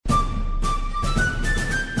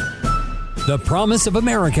The promise of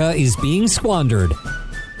America is being squandered.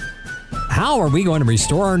 How are we going to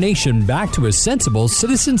restore our nation back to a sensible,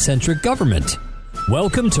 citizen-centric government?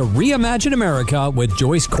 Welcome to Reimagine America with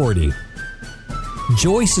Joyce Cordy.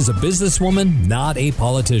 Joyce is a businesswoman, not a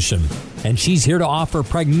politician, and she's here to offer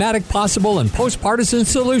pragmatic, possible, and post-partisan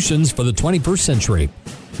solutions for the 21st century.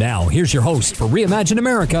 Now, here's your host for Reimagine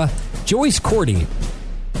America, Joyce Cordy.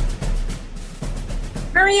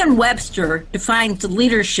 Merriam-Webster defines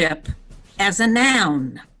leadership as a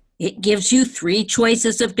noun. It gives you three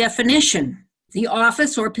choices of definition: the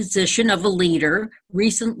office or position of a leader,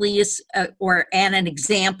 and an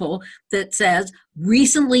example that says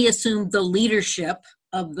recently assumed the leadership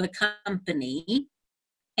of the company.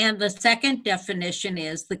 And the second definition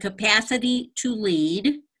is the capacity to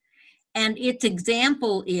lead. And its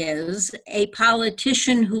example is a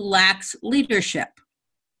politician who lacks leadership.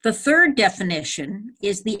 The third definition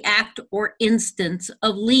is the act or instance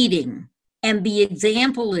of leading. And the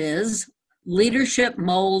example is leadership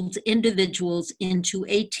molds individuals into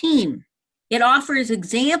a team. It offers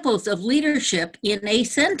examples of leadership in a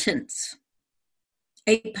sentence: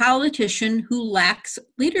 a politician who lacks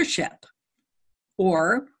leadership,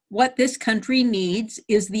 or what this country needs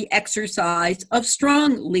is the exercise of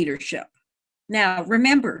strong leadership. Now,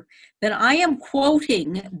 remember that I am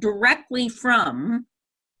quoting directly from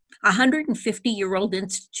a 150-year-old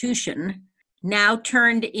institution now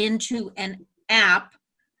turned into an app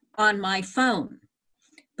on my phone.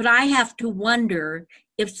 But I have to wonder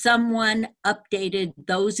if someone updated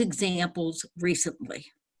those examples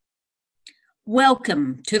recently.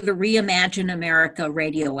 Welcome to the Reimagine America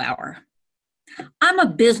Radio Hour. I'm a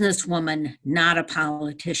businesswoman, not a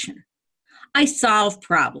politician. I solve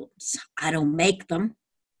problems. I don't make them.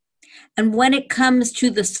 And when it comes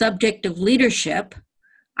to the subject of leadership,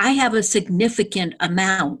 I have a significant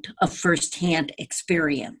amount of firsthand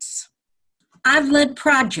experience. I've led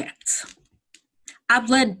projects. I've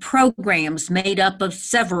led programs made up of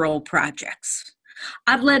several projects.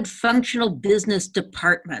 I've led functional business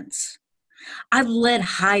departments. I've led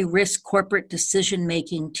high-risk corporate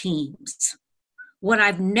decision-making teams. What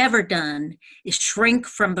I've never done is shrink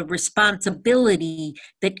from the responsibility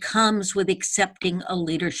that comes with accepting a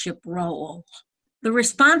leadership role. The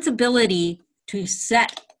responsibility to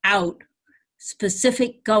set out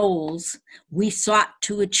specific goals we sought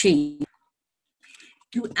to achieve,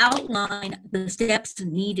 to outline the steps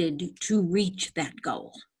needed to reach that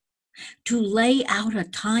goal, to lay out a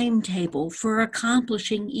timetable for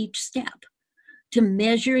accomplishing each step, to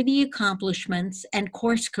measure the accomplishments and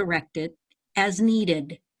course correct it as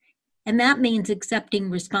needed. And that means accepting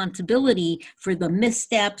responsibility for the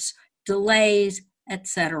missteps, delays,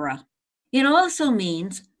 etc. It also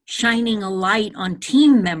means shining a light on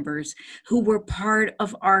team members who were part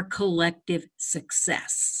of our collective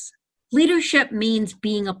success. Leadership means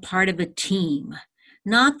being a part of a team,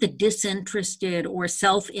 not the disinterested or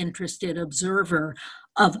self-interested observer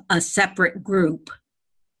of a separate group.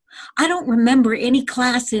 I don't remember any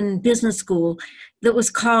class in business school that was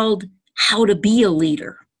called How to Be a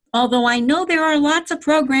Leader, although I know there are lots of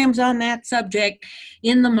programs on that subject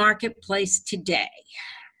in the marketplace today.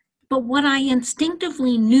 But what I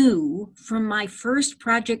instinctively knew from my first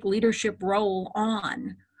project leadership role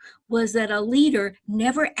on was that a leader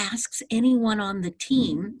never asks anyone on the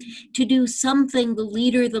team to do something the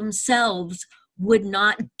leader themselves would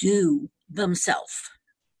not do themselves.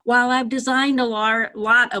 While I've designed a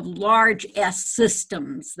lot of large S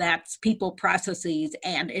systems, that's people, processes,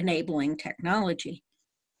 and enabling technology,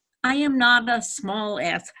 I am not a small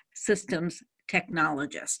S systems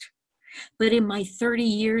technologist. But in my 30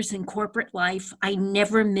 years in corporate life, I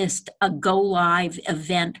never missed a go-live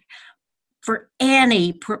event for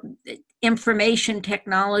any information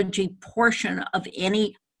technology portion of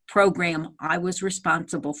any program I was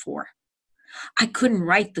responsible for. I couldn't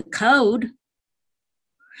write the code,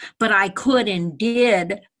 but I could and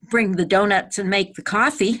did bring the donuts and make the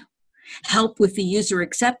coffee, help with the user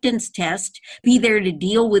acceptance test, be there to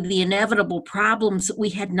deal with the inevitable problems that we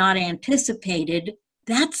had not anticipated.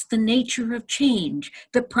 That's the nature of change.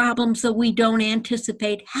 The problems that we don't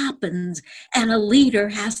anticipate happens, and a leader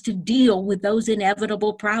has to deal with those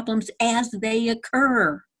inevitable problems as they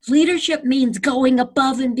occur. Leadership means going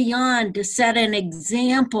above and beyond to set an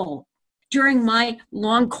example. During my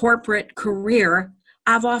long corporate career,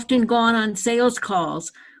 I've often gone on sales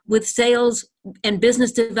calls with sales and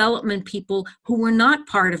business development people who were not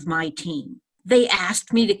part of my team. They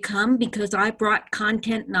asked me to come because I brought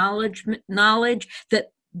content knowledge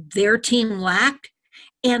that their team lacked,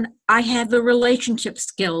 and I had the relationship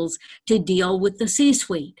skills to deal with the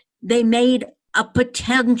C-suite. They made a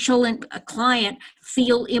potential client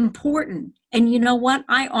feel important And you know what?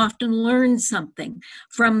 I often learn something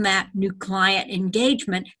from that new client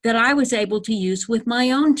engagement that I was able to use with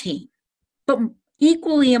my own team. But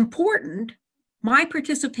equally important, my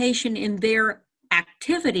participation in their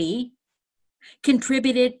activity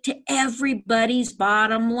contributed to everybody's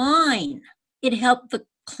bottom line. It helped the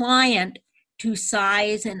client to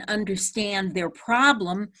size and understand their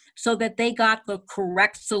problem so that they got the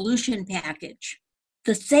correct solution package.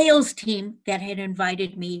 The sales team that had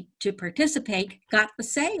invited me to participate got the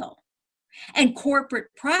sale. And corporate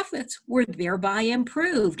profits were thereby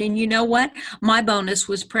improved. And you know what? My bonus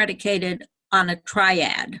was predicated on a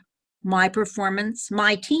triad: my performance,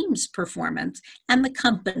 my team's performance, and the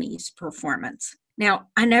company's performance. Now,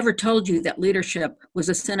 I never told you that leadership was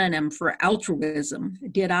a synonym for altruism,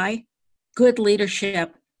 did I? Good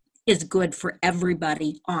leadership is good for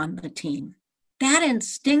everybody on the team. That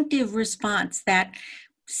instinctive response, that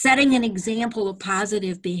setting an example of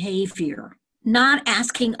positive behavior, not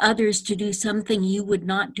asking others to do something you would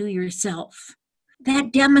not do yourself,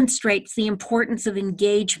 that demonstrates the importance of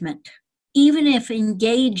engagement, even if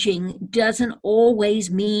engaging doesn't always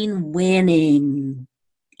mean winning.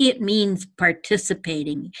 It means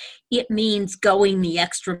participating. It means going the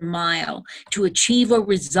extra mile to achieve a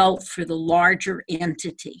result for the larger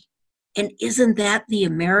entity. And isn't that the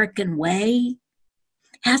American way?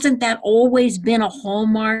 Hasn't that always been a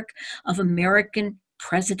hallmark of American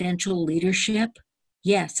presidential leadership?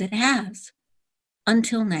 Yes, it has,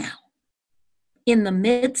 until now. In the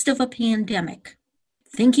midst of a pandemic,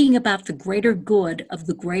 thinking about the greater good of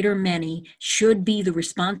the greater many should be the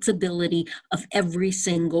responsibility of every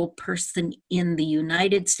single person in the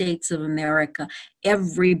United States of America,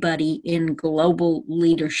 everybody in global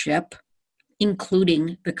leadership,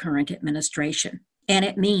 including the current administration. And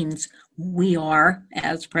it means we are,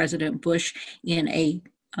 as President Bush in a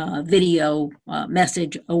video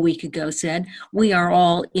message a week ago said, we are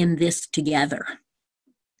all in this together.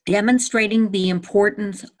 Demonstrating the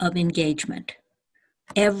importance of engagement.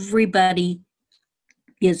 Everybody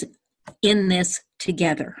is in this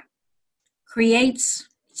together. Creates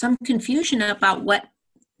some confusion about what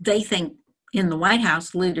they think in the White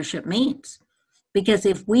House leadership means. Because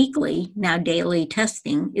if weekly, now daily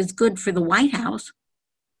testing is good for the White House,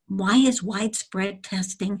 why is widespread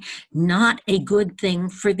testing not a good thing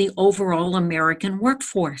for the overall American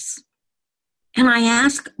workforce? And I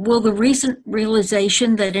ask, will the recent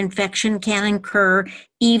realization that infection can occur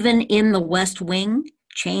even in the West Wing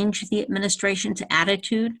change the administration's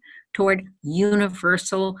attitude toward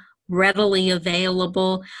universal, readily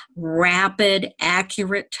available, rapid,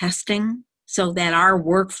 accurate testing so that our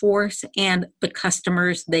workforce and the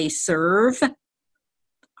customers they serve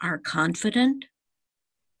are confident?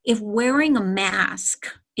 If wearing a mask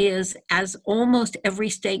is, as almost every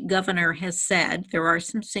state governor has said, there are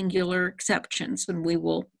some singular exceptions, and we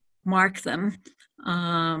will mark them,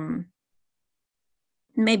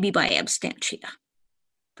 maybe by absentia.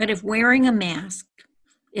 But if wearing a mask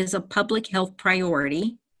is a public health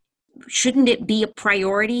priority, shouldn't it be a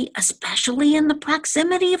priority, especially in the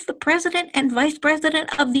proximity of the President and Vice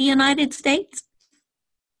President of the United States?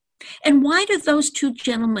 And why do those two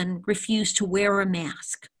gentlemen refuse to wear a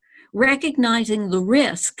mask, recognizing the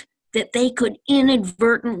risk that they could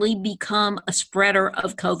inadvertently become a spreader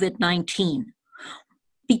of COVID-19?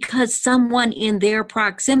 Because someone in their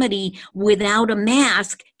proximity without a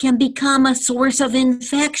mask can become a source of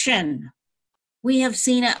infection. We have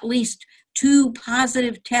seen at least 2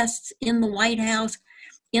 positive tests in the White House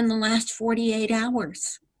in the last 48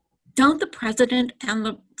 hours. Don't the president and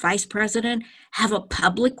the vice president have a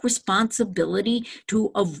public responsibility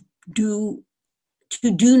to do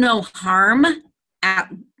no harm, at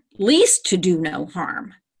least to do no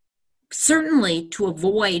harm, certainly to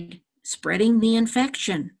avoid spreading the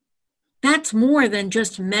infection? That's more than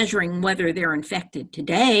just measuring whether they're infected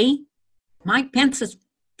today. Mike Pence's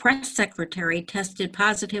press secretary tested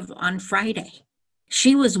positive on Friday.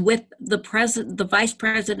 She was with the vice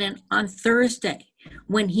president on Thursday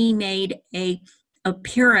when he made a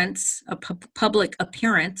public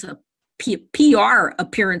appearance, a PR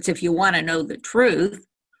appearance, if you want to know the truth,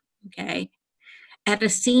 okay, at a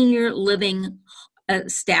senior living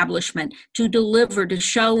establishment to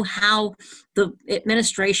show how the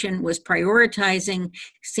administration was prioritizing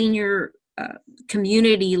senior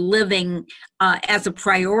community living as a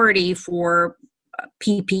priority for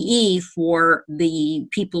PPE for the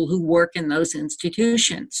people who work in those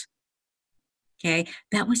institutions. Okay,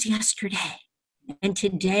 that was yesterday. And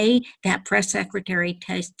today, that press secretary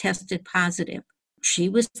tested positive. She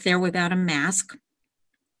was there without a mask.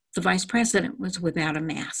 The vice president was without a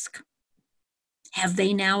mask. Have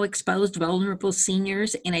they now exposed vulnerable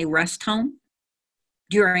seniors in a rest home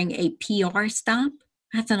during a PR stop?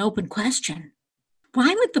 That's an open question.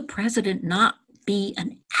 Why would the president not be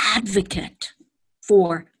an advocate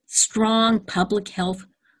for strong public health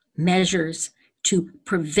measures to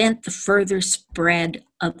prevent the further spread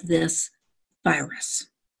of this virus?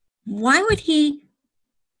 Why would he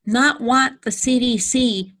not want the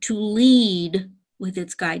CDC to lead with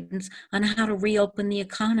its guidance on how to reopen the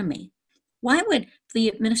economy? Why would the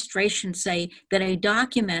administration say that a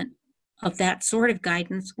document of that sort of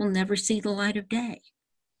guidance will never see the light of day?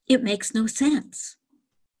 It makes no sense.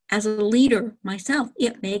 As a leader myself,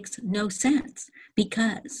 it makes no sense,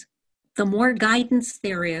 because the more guidance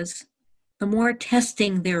there is, the more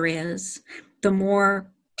testing there is, the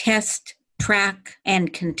more test, track,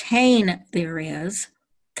 and contain there is,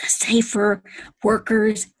 the safer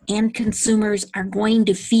workers and consumers are going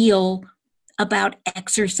to feel about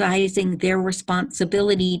exercising their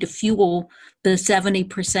responsibility to fuel the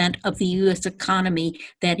 70% of the U.S. economy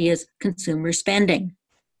that is consumer spending.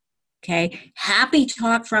 Okay, happy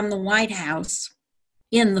talk from the White House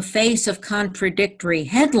in the face of contradictory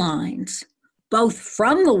headlines, both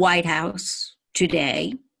from the White House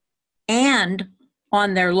today and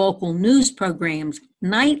on their local news programs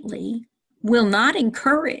nightly, will not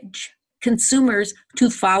encourage consumers to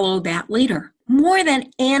follow that leader. More than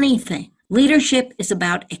anything, leadership is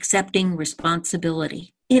about accepting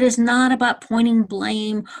responsibility. It is not about pointing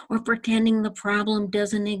blame or pretending the problem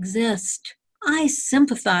doesn't exist. I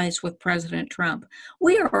sympathize with President Trump.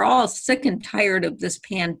 We are all sick and tired of this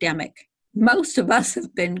pandemic. Most of us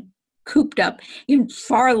have been cooped up in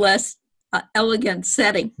far less elegant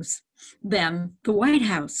settings than the White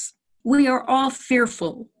House. We are all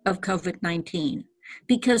fearful of COVID-19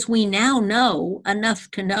 because we now know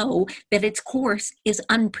enough to know that its course is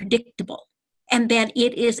unpredictable and that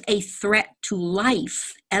it is a threat to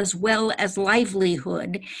life as well as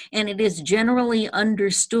livelihood. And it is generally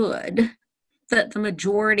understood that the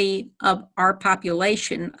majority of our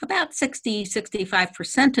population, about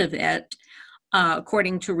 65% of it,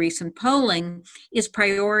 according to recent polling, is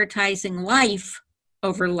prioritizing life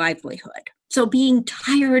over livelihood. So being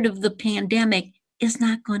tired of the pandemic is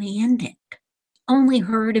not going to end it. Only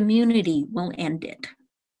herd immunity will end it.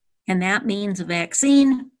 And that means a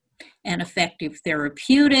vaccine, an effective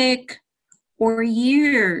therapeutic, or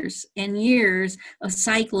years and years of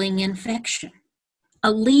cycling infection.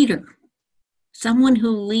 A leader, someone who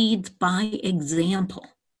leads by example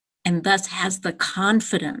and thus has the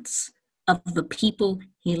confidence of the people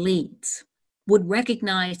he leads, would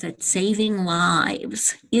recognize that saving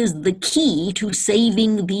lives is the key to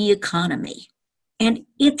saving the economy. And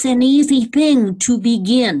it's an easy thing to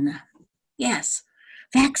begin. Yes,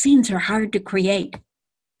 vaccines are hard to create.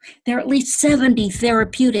 There are at least 70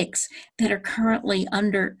 therapeutics that are currently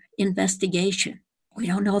under investigation. We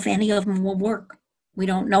don't know if any of them will work. We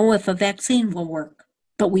don't know if a vaccine will work.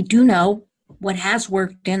 But we do know what has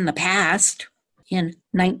worked in the past, in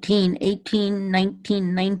 1918,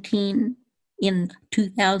 1919, in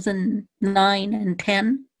 2009 and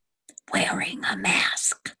 10, wearing a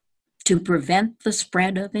mask to prevent the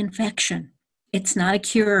spread of infection. It's not a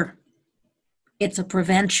cure. It's a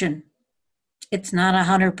prevention. It's not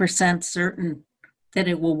 100% certain that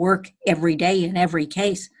it will work every day in every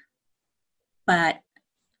case, but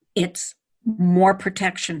it's more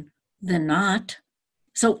protection than not.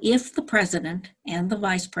 So if the president and the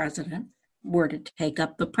vice president were to take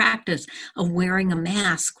up the practice of wearing a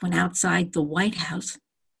mask when outside the White House,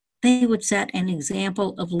 they would set an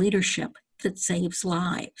example of leadership that saves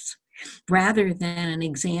lives, rather than an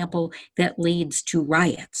example that leads to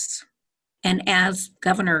riots. And as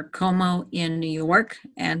Governor Cuomo in New York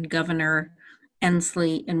and Governor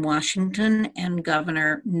Inslee in Washington and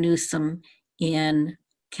Governor Newsom in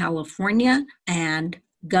California and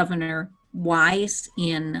Governor Wise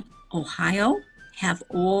in Ohio have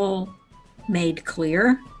all made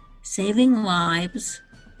clear, saving lives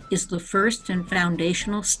is the first and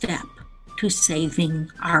foundational step to saving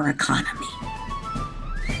our economy.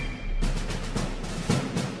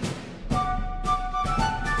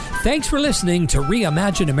 Thanks for listening to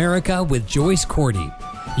Reimagine America with Joyce Cordy.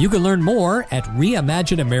 You can learn more at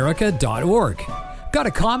reimagineamerica.org. Got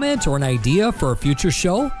a comment or an idea for a future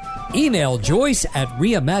show? Email Joyce at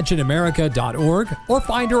reimagineamerica.org or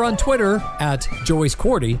find her on Twitter at Joyce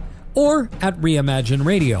Cordy or at Reimagine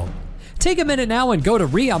Radio. Take a minute now and go to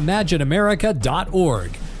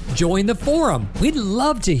reimagineamerica.org. Join the forum. We'd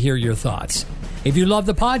love to hear your thoughts. If you love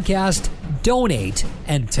the podcast, donate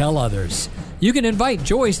and tell others. You can invite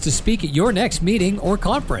Joyce to speak at your next meeting or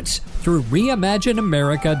conference through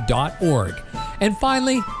reimagineamerica.org. And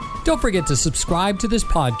finally, don't forget to subscribe to this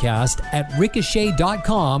podcast at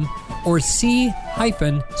ricochet.com or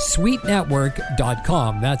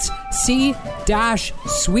c-suitenetwork.com. That's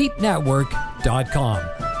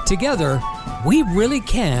c-suitenetwork.com. Together, we really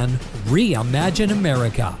can reimagine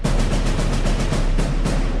America.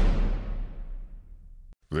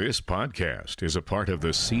 This podcast is a part of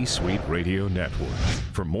the C-Suite Radio Network.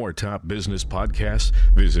 For more top business podcasts,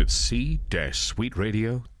 visit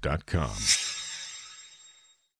c-suiteradio.com.